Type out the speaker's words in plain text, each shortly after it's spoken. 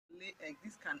lay egg.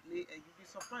 This can lay egg. You'll be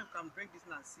surprised you can break this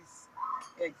and 6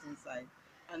 eggs inside.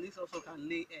 And this also can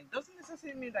lay egg. Doesn't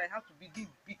necessarily mean that it has to be this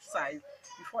big size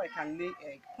before it can lay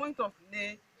egg. Point of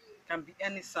lay can be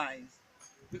any size,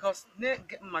 because snail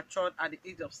get matured at the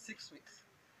age of 6 weeks.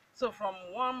 So from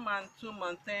 1 month, 2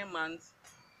 months, 10 months,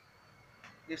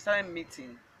 they started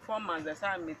mating. 4 months they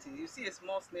started mating. You see a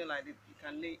small snail like this, it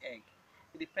can lay egg.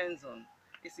 It depends on.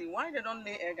 You see why they don't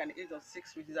lay egg at the age of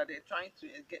 6 weeks is that they're trying to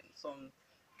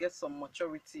get some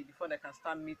maturity before they can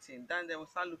start mating. Then they will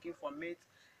start looking for mate.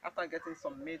 After getting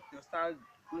some mate, they'll start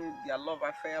doing their love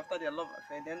affair. After their love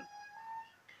affair, then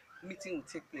mating will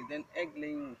take place. Then egg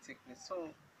laying will take place. So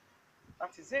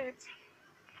that is it.